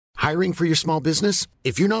Hiring for your small business?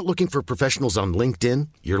 If you're not looking for professionals on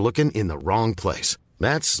LinkedIn, you're looking in the wrong place.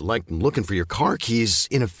 That's like looking for your car keys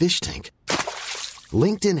in a fish tank.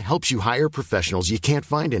 LinkedIn helps you hire professionals you can't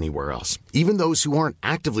find anywhere else, even those who aren't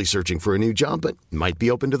actively searching for a new job but might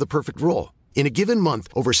be open to the perfect role. In a given month,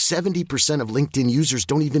 over 70% of LinkedIn users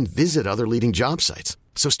don't even visit other leading job sites.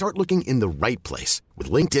 So start looking in the right place.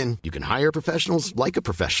 With LinkedIn, you can hire professionals like a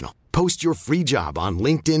professional. Post your free job on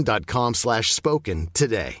linkedin.com/spoken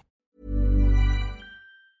today.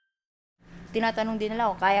 Tinatanong din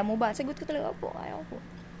nila ako, kaya mo ba? Sagot ko talaga, po, kaya ko po.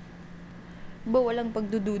 Ba, walang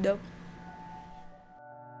pagdududa.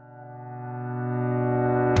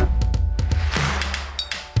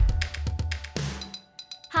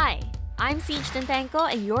 Hi, I'm Siege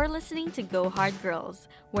Tantenko, and you're listening to Go Hard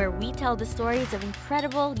Girls, where we tell the stories of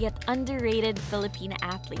incredible yet underrated Filipina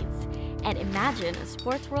athletes and imagine a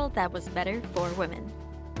sports world that was better for women.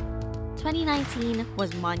 2019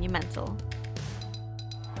 was monumental.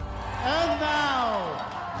 And now,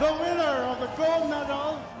 the winner of the gold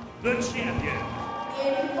medal, the champion.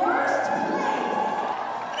 In first place,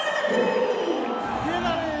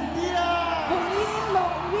 Hillary Diaz.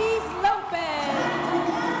 Luis Lopez.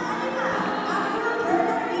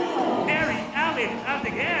 Mary Allen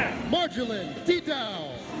Aldeguer. Marjolin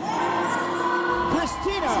Titao.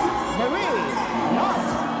 Christina Marie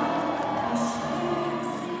Knott.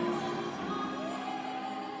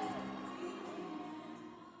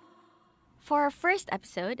 For our first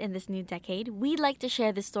episode in this new decade, we'd like to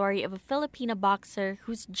share the story of a Filipina boxer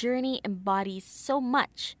whose journey embodies so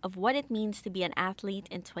much of what it means to be an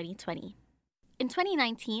athlete in 2020. In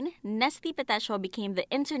 2019, Nesty Petesio became the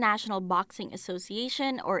International Boxing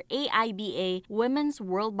Association, or AIBA, Women's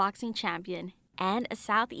World Boxing Champion and a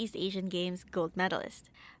Southeast Asian Games gold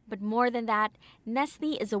medalist. But more than that,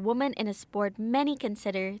 Nesty is a woman in a sport many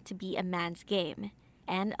consider to be a man's game,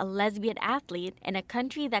 and a lesbian athlete in a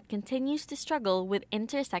country that continues to struggle with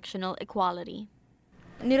intersectional equality.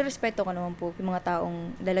 Nirerespeto ko naman po yung mga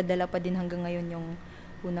taong dala-dala pa din hanggang ngayon yung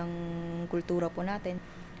unang kultura po natin.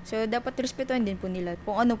 So, dapat respetuhin din po nila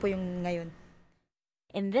kung ano po yung ngayon.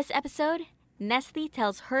 In this episode, Nesty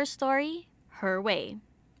tells her story, her way.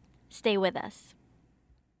 Stay with us.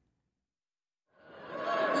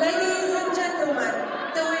 Ladies and gentlemen,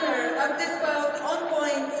 the winner of this bout on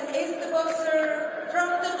points is the boxer from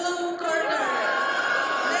the blue corner,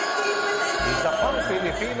 Nesty Petesio. Isa pang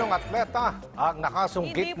Pilipinong atleta ang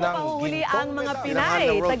nakasungkit ng papahuli gintong ang mga medal. Pinay.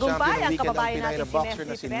 Tagumpay ang kababayan Pinay natin na boxer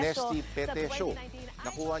na si si Nesty Petesio.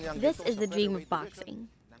 This is the dream of boxing.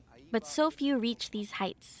 But so few reach these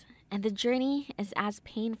heights, and the journey is as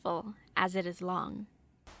painful as it is long.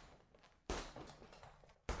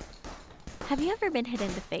 Have you ever been hit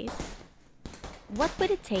in the face? What would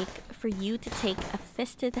it take for you to take a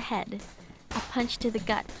fist to the head, a punch to the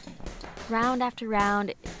gut, round after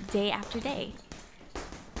round, day after day?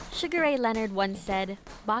 Sugar Ray Leonard once said,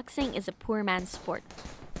 "Boxing is a poor man's sport.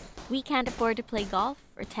 We can't afford to play golf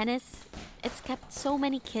or tennis. It's kept so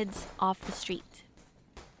many kids off the street."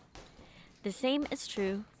 The same is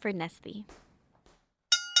true for Nesty.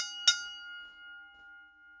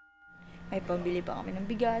 May pambili pa kami ng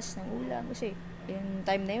bigas, ng ulam. Kasi yung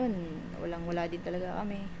time na yun, wala din talaga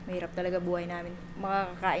kami. Mahirap talaga buhay namin.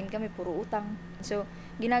 Makakakain kami, puro utang. So,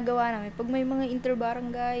 ginagawa namin, pag may mga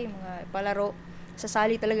interbarangay, mga palaro,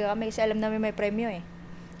 sasali talaga kami kasi alam namin may premyo eh.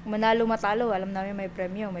 Manalo matalo, alam namin may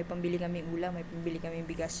premyo, may pambili kami ulam, may pambili kami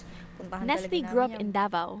bigas. Puntahan Nesty grew up in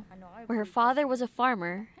Davao, where her father was a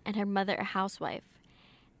farmer and her mother a housewife.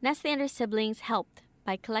 Nesty and her siblings helped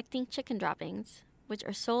by collecting chicken droppings, which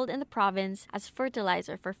are sold in the province as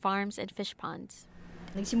fertilizer for farms and fish ponds.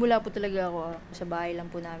 Nagsimula po talaga ako sa bahay lang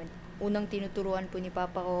po namin. Unang tinuturuan po ni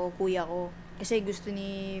Papa ko, kuya ko. Kasi gusto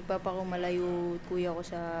ni Papa ko malayo kuya ko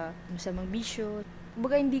sa masamang bisyo.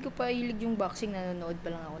 Kumbaga hindi ko pa hilig yung boxing, nanonood pa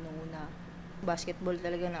lang ako nung una. Basketball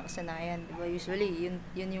talaga nakasanayan. Diba? Usually, yun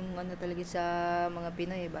yung ano talaga sa mga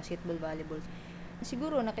Pinoy, basketball, volleyball.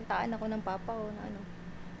 Siguro nakitaan ako ng Papa ko na ano.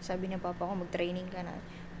 Sabi niya Papa ko, mag-training ka na.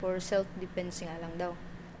 For self-defense nga lang daw.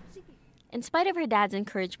 In spite of her dad's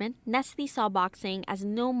encouragement, Nesty saw boxing as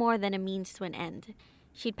no more than a means to an end.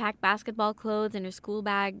 She'd pack basketball clothes in her school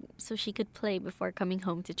bag so she could play before coming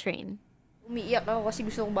home to train. Umiiyak ako kasi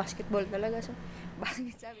gusto kong basketball talaga. So,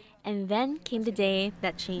 and then came the day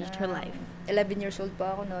that changed her life. 11 years old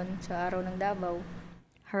pa ako noon sa araw ng Davao.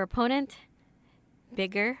 Her opponent,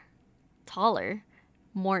 bigger, taller,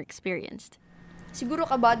 more experienced. Siguro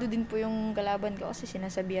kabado din po yung kalaban ko kasi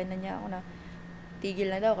sinasabihan na niya ako na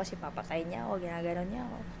tigil na daw kasi papatayin niya ako, ginaganon niya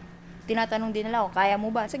ako. Tinatanong din nila ako, kaya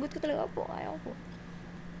mo ba? Sagot ko talaga po, kaya ko po.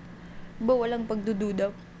 Ba, walang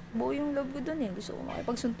pagdududa. Buo yung love ko dun eh. Gusto ko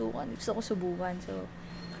makipagsuntukan. Gusto ko subukan. So,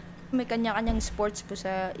 may kanya-kanyang sports po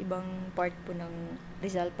sa ibang part po ng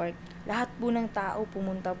Rizal Park. Lahat po ng tao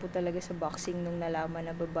pumunta po talaga sa boxing nung nalaman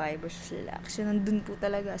na babae versus lalaki. So, nandun po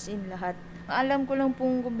talaga as in lahat. Alam ko lang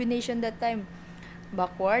pong combination that time.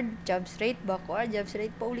 Backward, jab straight, backward, jab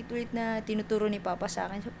straight. Paulit-ulit na tinuturo ni Papa sa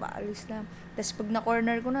akin. So, paalis na. Tapos pag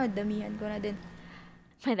na-corner ko na, damihan ko na din.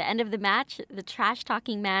 By the end of the match, the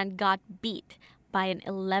trash-talking man got beat by an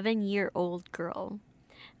 11-year-old girl.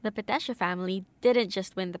 The Petesha family didn't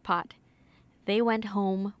just win the pot. They went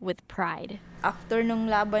home with pride. After nung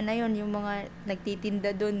laban na yon, yung mga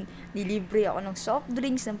nagtitinda doon, nilibre ako ng soft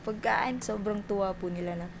drinks, ng pagkain. Sobrang tuwa po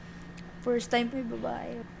nila na first time po yung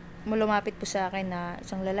babae. Lumapit po sa akin na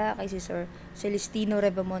isang lalaki, si Sir Celestino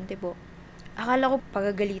Rebamonte po. Akala ko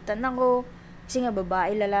pagagalitan ako, kasi nga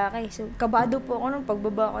babae, lalaki. So, kabado po ako nung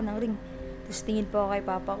pagbaba ko ng ring. Tapos tingin po ako kay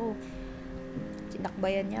Papa ko.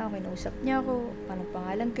 Sinakbayan niya ako, kinausap niya ako, anong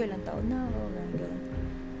pangalan ko, ilang taon na ako, gano'n.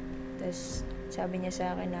 Tapos sabi niya sa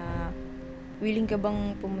akin na, willing ka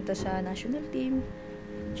bang pumunta sa national team?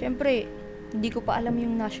 Siyempre, hindi ko pa alam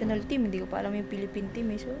yung national team, hindi ko pa alam yung Philippine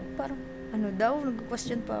team eh. So, parang, ano daw,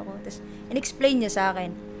 nag-question pa ako. Tapos, in-explain niya sa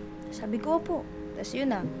akin. Sabi ko po. Tapos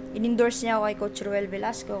yun na, in-endorse niya ako kay Coach Ruel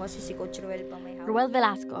Velasco kasi si Coach Ruel pa may hawak. Ruel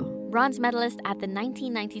Velasco, bronze medalist at the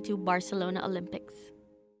 1992 Barcelona Olympics.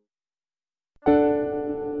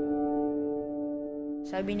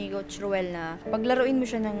 Sabi ni Coach Ruel na paglaruin mo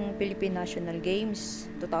siya ng Philippine National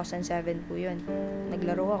Games, 2007 po yun.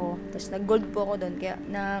 Naglaro ako, tapos nag-gold po ako doon, kaya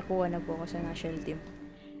nakakuha na po ako sa national team.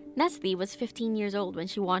 Nestle was 15 years old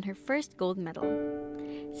when she won her first gold medal.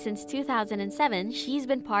 Since 2007, she's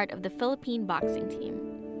been part of the Philippine boxing team.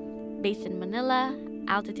 Based in Manila,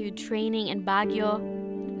 altitude training in Baguio,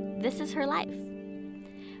 this is her life.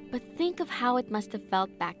 But think of how it must have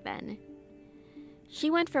felt back then. She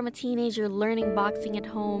went from a teenager learning boxing at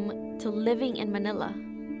home to living in Manila,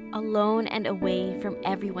 alone and away from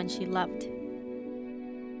everyone she loved.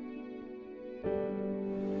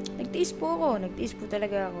 Nagtiis po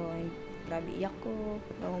talaga ako. Grabe iyak ko,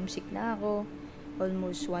 homesick na ako.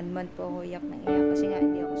 Almost 1 month po ako iyak ng iyak kasi nga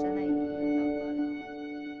hindi ako sanay.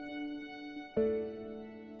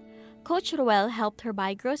 Coach Ruel helped her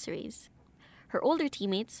buy groceries. Her older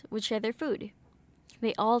teammates would share their food.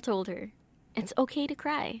 They all told her, it's okay to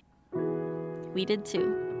cry. We did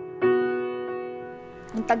too.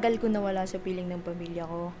 Ang tagal ko nawala sa piling ng pamilya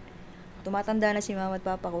ko. Tumatanda na si mama at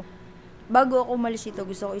papa ko. Bago ako umalis ito,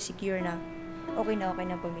 gusto ko i-secure na okay na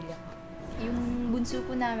ang pamilya ko. Yung bunso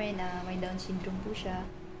po namin na may Down syndrome po siya,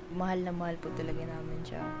 mahal na mahal po talaga namin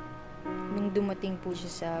siya. Nung dumating po siya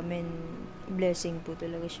sa amin, blessing po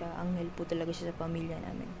talaga siya. Anghel po talaga siya sa pamilya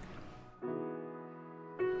namin.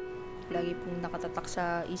 Lagi pong nakatatak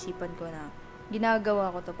sa isipan ko na ginagawa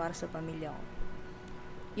ko to para sa pamilya ko.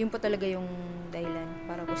 Yun po talaga yung dahilan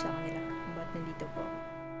para po sa kanila kung ba't nandito po ako.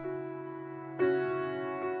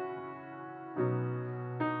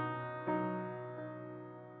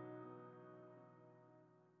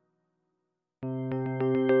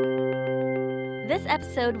 This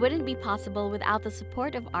episode wouldn't be possible without the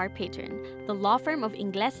support of our patron, the law firm of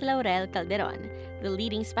Ingles Laurel Calderon, the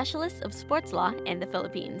leading specialist of sports law in the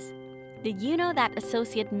Philippines. Did you know that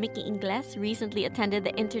Associate Mickey Ingles recently attended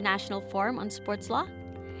the International Forum on Sports Law?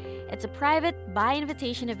 It's a private,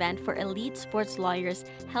 by-invitation event for elite sports lawyers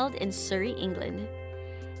held in Surrey, England.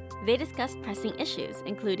 They discussed pressing issues,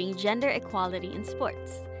 including gender equality in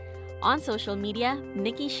sports. On social media,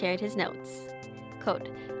 Mickey shared his notes.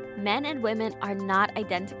 Quote, men and women are not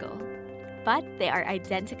identical, but they are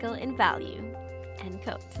identical in value. End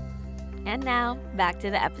quote. And now, back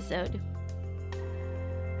to the episode.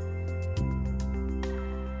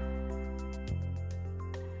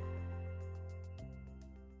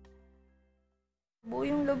 Buo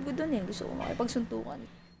yung love ko dun eh. Gusto ko makipagsuntukan.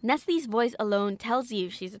 Nestle's voice alone tells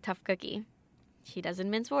you she's a tough cookie. She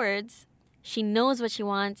doesn't mince words. She knows what she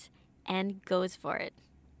wants and goes for it.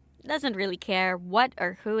 Doesn't really care what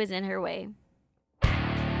or who is in her way.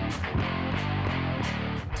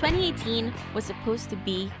 2018 was supposed to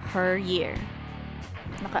be her year.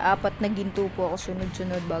 Naka-4 na ginto po ako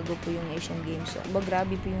sunod-sunod bago po yung Asian Games.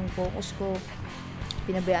 Grabe po yung focus ko.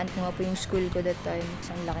 Pinabayaan ko nga po yung school ko that time.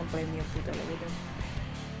 Isang laking premyo po talaga dun.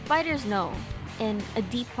 Fighters know, in a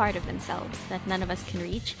deep part of themselves that none of us can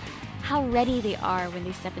reach, how ready they are when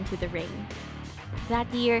they step into the ring.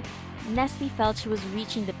 That year, Nestle felt she was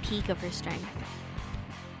reaching the peak of her strength.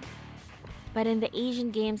 But in the Asian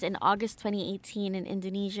Games in August 2018 in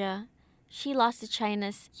Indonesia, she lost to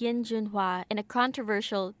China's Yin Junhua in a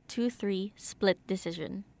controversial 2-3 split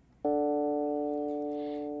decision.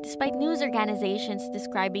 despite news organizations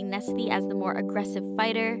describing Nesty as the more aggressive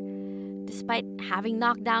fighter, despite having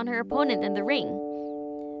knocked down her opponent in the ring.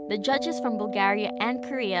 The judges from Bulgaria and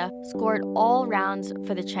Korea scored all rounds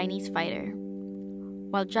for the Chinese fighter,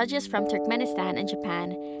 while judges from Turkmenistan and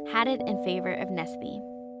Japan had it in favor of Nesty.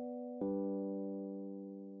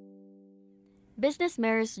 Business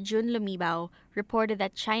Mirror's Jun Lumibao reported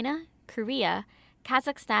that China, Korea,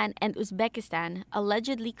 Kazakhstan, and Uzbekistan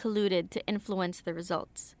allegedly colluded to influence the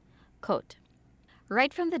results. Quote,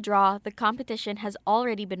 "Right from the draw, the competition has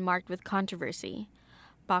already been marked with controversy.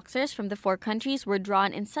 Boxers from the 4 countries were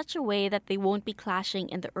drawn in such a way that they won't be clashing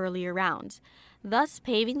in the earlier rounds, thus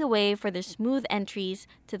paving the way for their smooth entries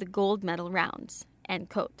to the gold medal rounds." End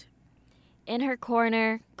quote. In her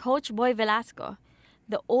corner, Coach Boy Velasco,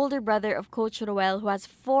 the older brother of Coach Roel, who has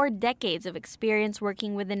 4 decades of experience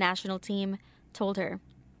working with the national team, told her,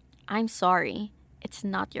 "I'm sorry, it's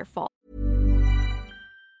not your fault."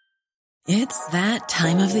 It's that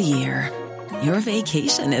time of the year. Your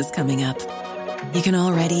vacation is coming up. You can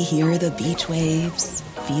already hear the beach waves,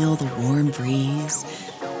 feel the warm breeze,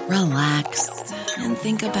 relax, and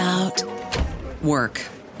think about work.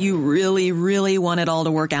 You really, really want it all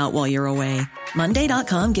to work out while you're away.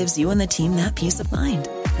 Monday.com gives you and the team that peace of mind.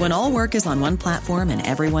 When all work is on one platform and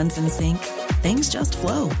everyone's in sync, things just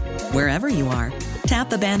flow. Wherever you are,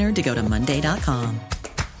 tap the banner to go to Monday.com.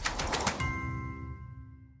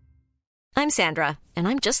 I'm Sandra, and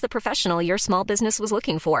I'm just the professional your small business was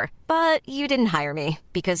looking for. But you didn't hire me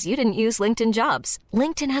because you didn't use LinkedIn Jobs.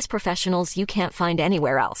 LinkedIn has professionals you can't find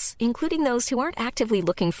anywhere else, including those who aren't actively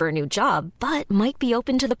looking for a new job, but might be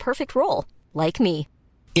open to the perfect role, like me.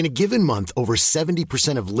 In a given month, over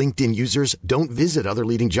 70% of LinkedIn users don't visit other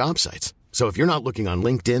leading job sites. So if you're not looking on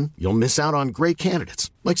LinkedIn, you'll miss out on great candidates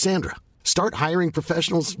like Sandra. Start hiring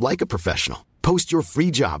professionals like a professional. Post your free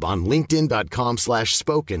job on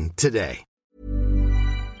linkedin.com/spoken today.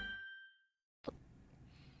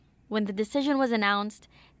 When the decision was announced,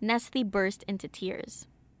 Nesty burst into tears.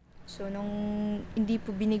 So nung hindi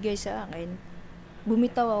po binigay sa akin,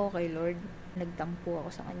 bumitaw ako kay Lord. Nagtampo ako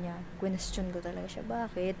sa kanya. Question ko talaga siya,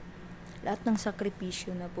 bakit? Lahat ng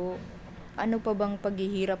sakripisyo na po. Ano pa bang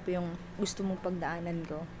paghihirap yung gusto mong pagdaanan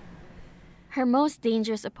ko? Her most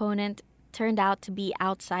dangerous opponent turned out to be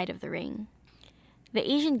outside of the ring. The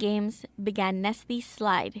Asian Games began Nesty's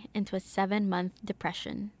slide into a 7-month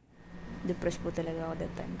depression. Depressed po talaga ako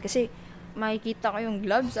that time. Kasi makikita ko yung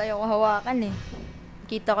gloves, ayaw ko hawakan eh.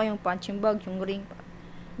 Kita ko yung punching bag, yung ring.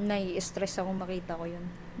 Nai-stress ako makita ko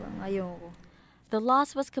yun. Ayaw ko. The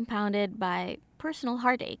loss was compounded by personal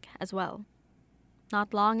heartache as well.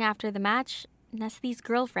 Not long after the match, Nesty's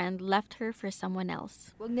girlfriend left her for someone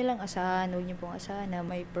else. Huwag nilang asahan, huwag niyo pong asahan na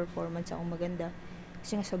may performance akong maganda.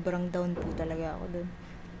 Kasi nga sobrang down po talaga ako doon.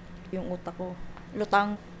 Yung utak ko,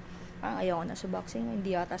 lutang. Ayaw ko na sa boxing,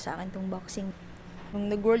 hindi yata sa akin tong boxing. Nung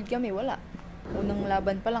nag-world kami, wala. Unang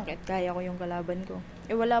laban pa lang, kahit kaya ko yung kalaban ko.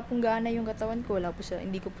 Wala pong gana yung katawan ko,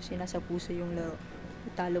 hindi ko po sinasa puso yung laro.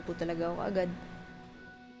 Talo po talaga ako agad.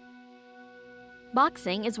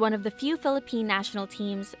 Boxing is one of the few Philippine national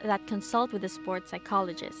teams that consult with a sports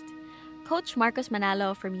psychologist, Coach Marcos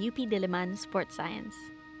Manalo from UP Diliman Sports Science.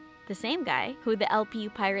 The same guy who the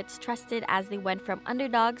LPU Pirates trusted as they went from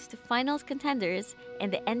underdogs to finals contenders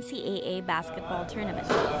in the NCAA basketball tournament.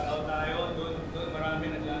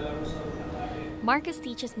 Marcus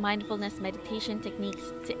teaches mindfulness meditation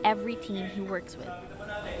techniques to every team he works with.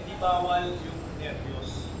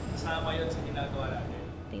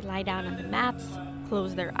 They lie down on the mats,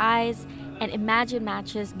 close their eyes, and imagine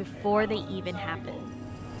matches before they even happen.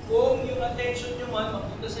 Kung yung attention nyo man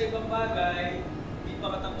mapunta sa ibang bagay, hindi pa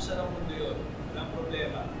katapusan ang mundo yun. Walang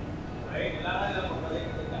problema. Okay? Kailangan lang magbalik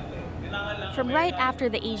ito natin. From right after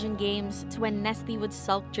the Asian Games to when Nesty would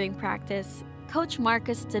sulk during practice, Coach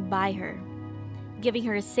Marcus stood by her, giving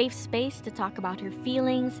her a safe space to talk about her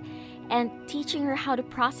feelings and teaching her how to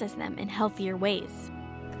process them in healthier ways.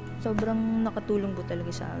 Sobrang nakatulong po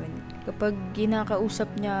talaga sa akin. Kapag ginakausap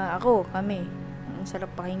niya kami, ang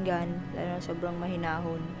sarap pakinggan, lalo na sobrang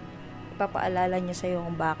mahinahon. Ipapaalala niya sa'yo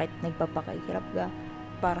kung bakit nagpapakahirap ka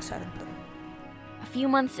para sa ito. A few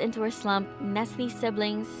months into her slump, Nesty's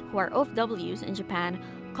siblings, who are OFWs in Japan,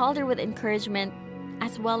 called her with encouragement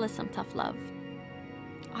as well as some tough love.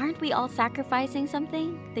 "Aren't we all sacrificing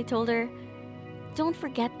something?" they told her. "Don't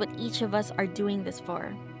forget what each of us are doing this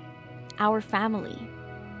for. Our family."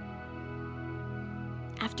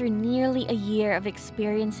 After nearly a year of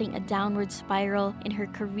experiencing a downward spiral in her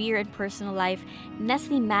career and personal life,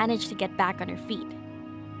 Nesty managed to get back on her feet.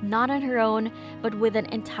 Not on her own, but with an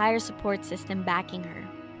entire support system backing her.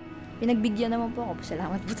 Pinagbigyan naman po ako.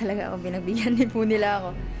 Salamat po talaga ako. Pinagbigyan din po nila ako.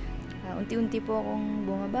 Unti-unti po akong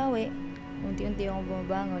bumabawi. Unti-unti akong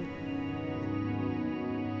bumabangon.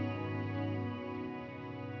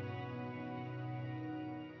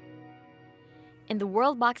 In the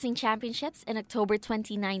World Boxing Championships in October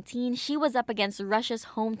 2019, she was up against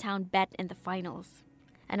Russia's hometown Bet in the finals.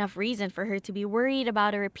 Enough reason for her to be worried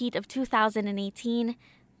about a repeat of 2018,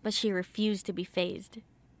 but she refused to be phased.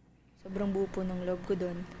 Sobrang buo po ng loob ko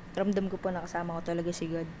doon. Ramdam ko po na kasama ko talaga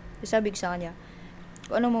si God. Sabi ko sa kanya,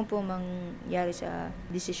 kung ano man po mangyari sa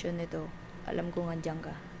desisyon nito, alam ko nga diyan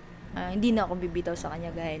ka. Hindi na ako bibitaw sa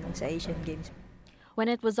kanya gaya nung sa Asian Games.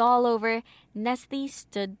 When it was all over, Nesty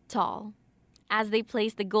stood tall. As they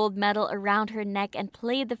placed the gold medal around her neck and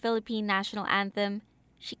played the Philippine national anthem,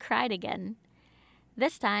 she cried again.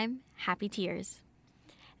 This time, happy tears.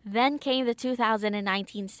 Then came the 2019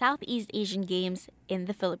 Southeast Asian Games in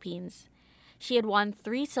the Philippines. She had won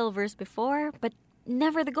 3 silvers before, but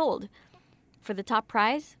never the gold. For the top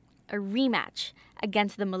prize, a rematch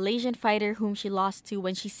against the Malaysian fighter whom she lost to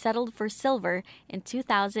when she settled for silver in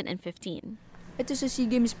 2015. Ito sa SEA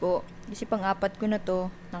Games po, kasi pang-apat ko na to,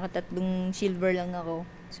 nakatatlong silver lang ako.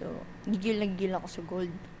 So, gigil ako sa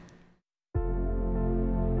gold.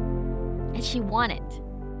 And she won it.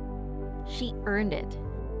 She earned it.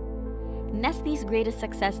 Nesty's greatest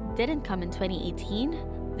success didn't come in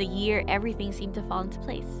 2018, the year everything seemed to fall into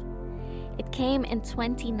place. It came in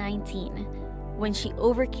 2019, when she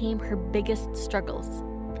overcame her biggest struggles.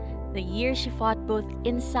 The year she fought both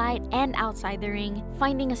inside and outside the ring,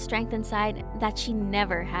 finding a strength inside that she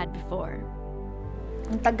never had before.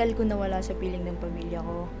 Ang tagal ko nawala sa piling ng pamilya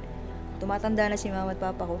ko. Tumatanda na si mama at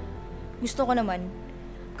papa ko. Gusto ko naman,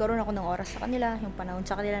 karoon ako ng oras sa kanila, yung panahon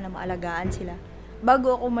sa kanila na maalagaan sila.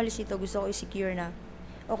 Bago ako umalis ito, gusto ko i-secure na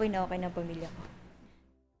okay na ang pamilya ko.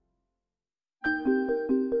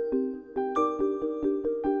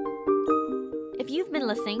 If you've been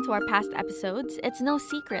listening to our past episodes, it's no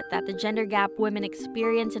secret that the gender gap women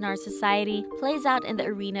experience in our society plays out in the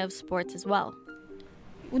arena of sports as well.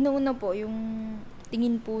 Una-una po, yung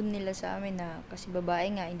tingin po nila sa amin na kasi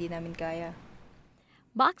babae nga, hindi namin kaya.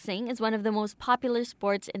 Boxing is one of the most popular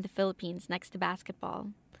sports in the Philippines next to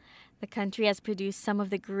basketball. The country has produced some of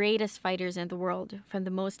the greatest fighters in the world, from the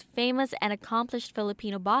most famous and accomplished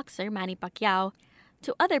Filipino boxer Manny Pacquiao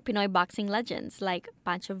to other Pinoy boxing legends like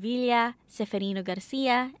Pancho Villa, Seferino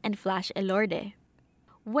Garcia, and Flash Elorde.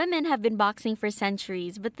 Women have been boxing for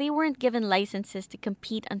centuries, but they weren't given licenses to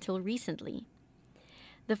compete until recently.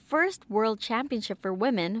 The first World Championship for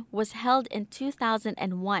women was held in 2001,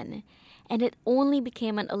 and it only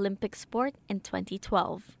became an Olympic sport in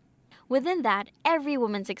 2012. Within that, every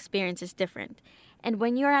woman's experience is different, and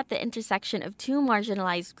when you're at the intersection of two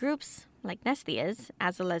marginalized groups, like Nesty is,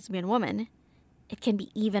 as a lesbian woman, it can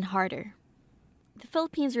be even harder. The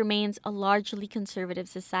Philippines remains a largely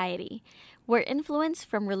conservative society, where influence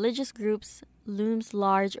from religious groups looms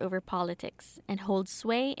large over politics and holds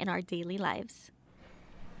sway in our daily lives.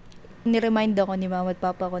 Niremind ako ni mama at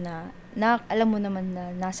papa ko na alam mo naman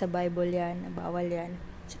na nasa Bible yan, na bawal yan.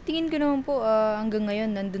 Sa tingin ko naman po, hanggang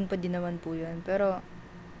ngayon, nandun pa din naman po yun. Pero,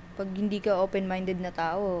 pag hindi ka open-minded na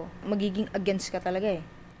tao, magiging against ka talaga eh.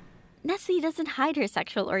 Nesty doesn't hide her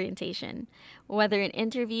sexual orientation, whether in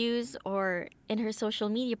interviews or in her social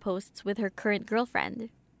media posts with her current girlfriend.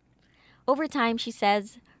 Over time, she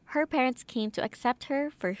says, her parents came to accept her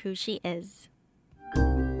for who she is.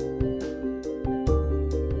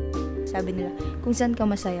 Sabi nila, kung saan ka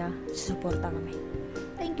masaya, susuporta kami.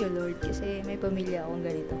 Thank you, Lord, kasi may pamilya akong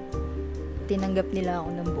ganito. Tinanggap nila ako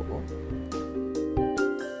ng buo.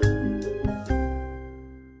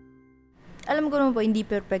 Alam ko naman po, hindi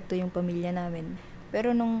perfecto yung pamilya namin.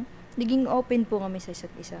 Pero nung naging open po kami sa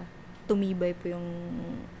isa't isa, tumibay po yung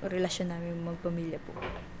relasyon namin magpamilya po.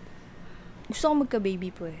 Gusto ko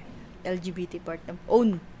magka-baby po eh. LGBT part ng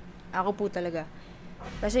own. Ako po talaga.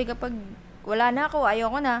 Kasi kapag wala na ako,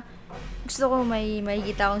 ayoko na, gusto ko may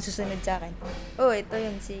makikita akong susunod sa akin. Oh, ito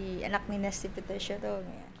yun, si anak ni Nesty Patricia to.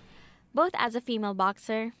 Both as a female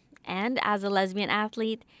boxer and as a lesbian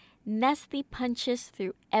athlete, Nesty punches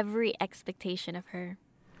through every expectation of her.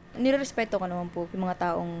 Nirerespeto ko naman po yung mga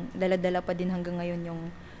taong dala-dala pa din hanggang ngayon yung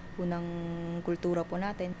unang kultura po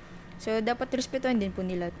natin. So, dapat respetuhan din po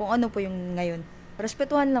nila kung ano po yung ngayon.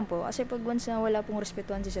 Respetuhan lang po. Kasi pag once na wala pong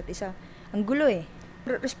respetuhan sa isa't isa, ang gulo eh.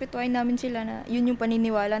 Respetuhin namin sila na yun yung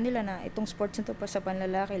paniniwala nila na itong sports na to pa sa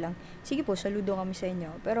panlalaki lang. Sige po, saludo kami sa inyo.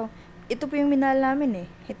 Pero ito po yung minahal namin eh.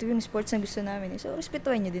 Ito yung sports na gusto namin eh. So,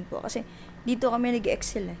 respetuhin nyo din po kasi dito kami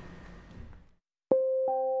nag-excel eh.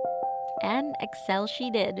 And excel she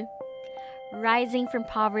did. Rising from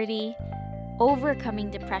poverty, overcoming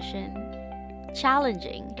depression,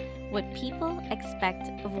 challenging what people expect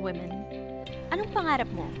of women. Anong pangarap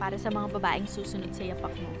mo para sa mga babaeng susunod sa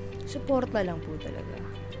yapak mo? Suporta lang po talaga.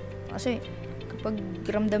 Kasi kapag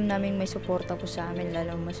ramdam namin may suporta po sa amin,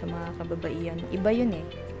 lalo sa mga kababaihan, iba yun eh.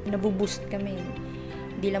 Nabuboost kami.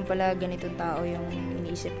 Hindi lang pala ganitong tao yung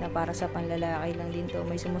iniisip na para sa panlalaki lang din to.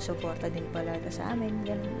 May sumusuporta din pala sa amin.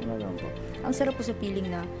 Ganun po. Ang sarap po sa feeling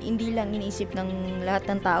na hindi lang iniisip ng lahat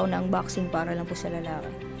ng tao na ang boxing para lang po sa lalaki.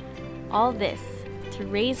 All this to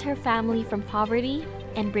raise her family from poverty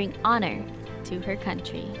and bring honor to her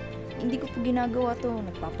country. Hindi ko po ginagawa to.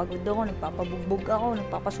 Nagpapagod ako, nagpapabugbog ako,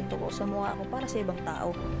 nagpapasuntok ako sa mukha ko para sa ibang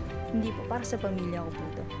tao. Hindi po, para sa pamilya ko po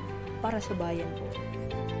ito. Para sa bayan po.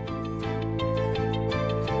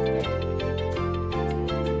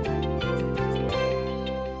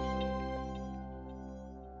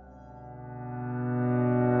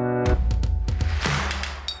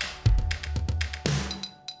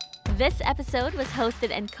 This episode was hosted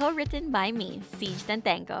and co-written by me, Siege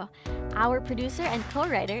Tantenko. Our producer and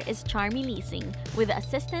co-writer is Charmy Leasing, with the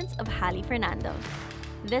assistance of Hali Fernando.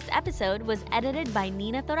 This episode was edited by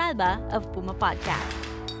Nina Toralba of Puma Podcast.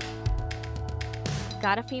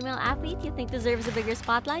 Got a female athlete you think deserves a bigger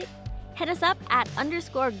spotlight? Hit us up at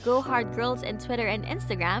 _GoHardGirls on Twitter and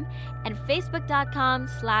Instagram, and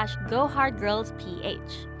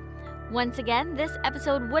Facebook.com/GoHardGirlsPH. Once again, this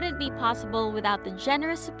episode wouldn't be possible without the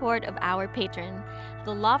generous support of our patron,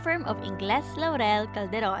 the law firm of Ingles Laurel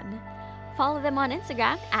Calderon. Follow them on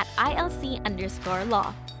Instagram at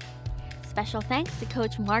ILC_law. Special thanks to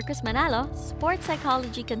Coach Marcus Manalo, sports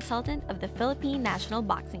psychology consultant of the Philippine National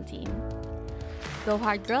Boxing Team. Go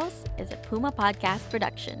Hard Girls is a Puma Podcast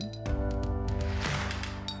production.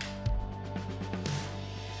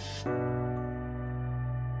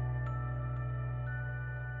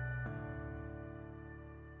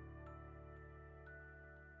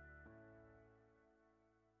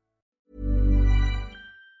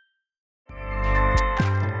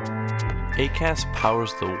 Acast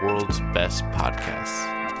powers the world's best podcasts.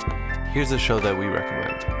 Here's a show that we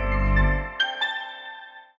recommend.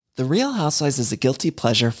 The Real Housewives is a guilty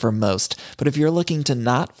pleasure for most, but if you're looking to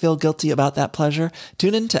not feel guilty about that pleasure,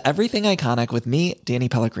 tune in to Everything Iconic with me, Danny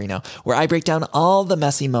Pellegrino, where I break down all the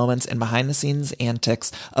messy moments and behind-the-scenes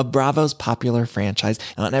antics of Bravo's popular franchise.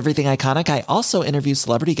 And on Everything Iconic, I also interview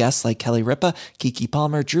celebrity guests like Kelly Ripa, Keke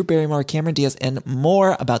Palmer, Drew Barrymore, Cameron Diaz, and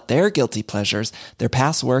more about their guilty pleasures, their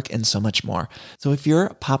past work, and so much more. So if you're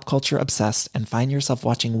pop culture obsessed and find yourself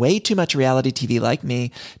watching way too much reality TV like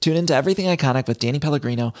me, tune in to Everything Iconic with Danny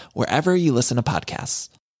Pellegrino, wherever you listen to podcasts.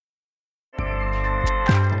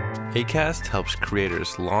 Acast helps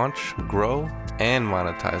creators launch, grow, and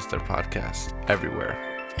monetize their podcasts everywhere.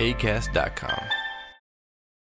 Acast.com.